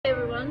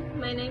everyone,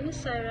 my name is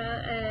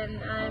Syra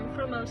and I'm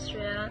from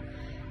Austria,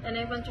 and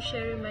I want to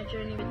share my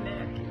journey with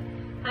Meraki.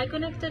 I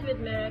connected with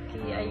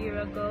Meraki a year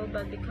ago,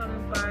 but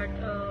becoming part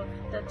of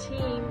the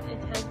team,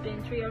 it has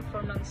been 3 or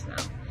 4 months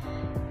now.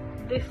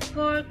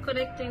 Before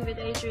connecting with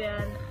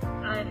Adrian,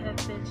 I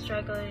have been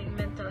struggling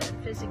mentally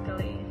and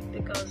physically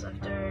because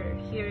after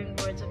hearing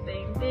words of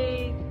being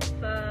big,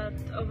 fat,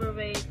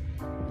 overweight,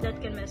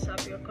 that can mess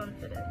up your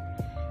confidence.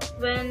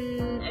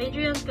 When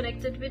Adrian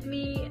connected with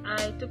me,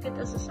 I took it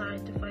as a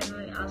sign to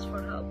finally ask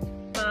for help.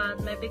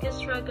 But my biggest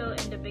struggle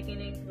in the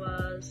beginning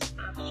was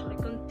actually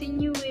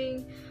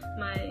continuing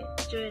my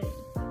journey.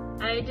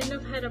 I did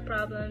not have a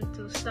problem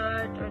to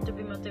start or to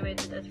be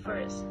motivated at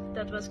first.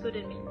 That was good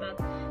in me, but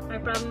my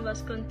problem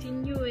was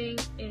continuing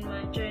in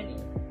my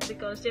journey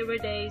because there were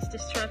days,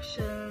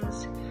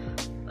 distractions,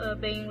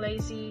 being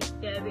lazy.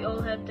 Yeah, we all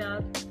have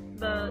that,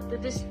 but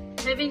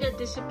having the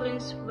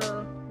disciplines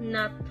will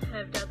not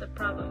have that a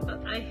problem.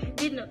 But I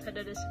did not have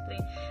the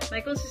discipline. My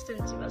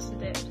consistency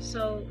wasn't there,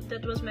 so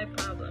that was my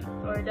problem,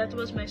 or that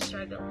was my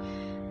struggle.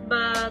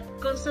 But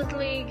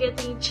constantly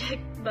getting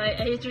checked by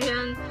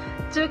Adrian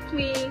took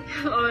me,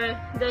 or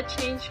that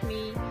changed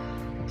me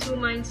to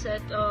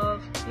mindset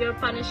of you're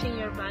punishing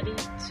your body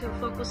to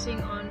focusing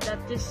on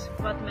that this is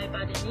what my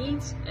body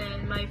needs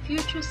and my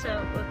future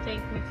self will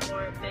thank me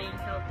for being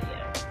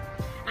healthier.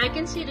 I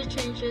can see the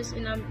changes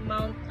in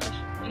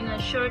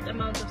a short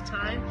amount of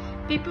time.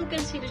 People can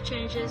see the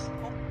changes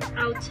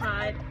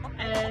outside,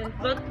 and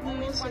what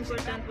most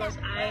important was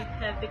I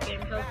have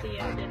become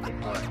healthier than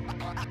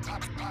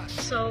before.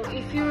 So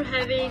if you're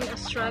having a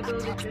struggle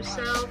with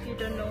yourself, you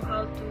don't know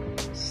how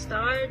to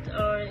start,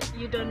 or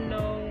you don't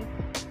know,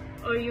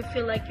 or you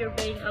feel like you're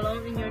being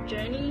alone in your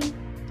journey,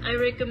 I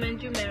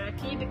recommend you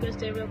Meraki because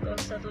they will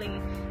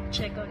constantly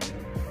check on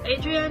you.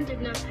 Adrian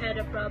did not have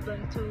a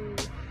problem to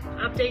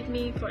update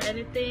me for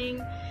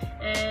anything,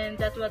 and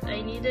that's what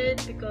I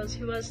needed because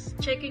he was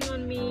checking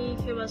on me.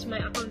 He was my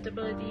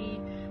accountability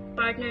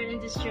partner in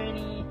this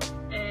journey,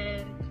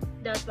 and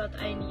that's what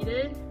I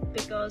needed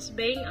because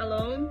being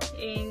alone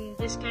in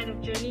this kind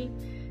of journey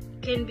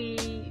can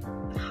be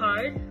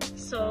hard.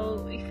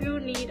 So if you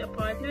need a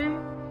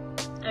partner,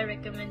 I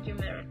recommend you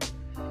Meraki.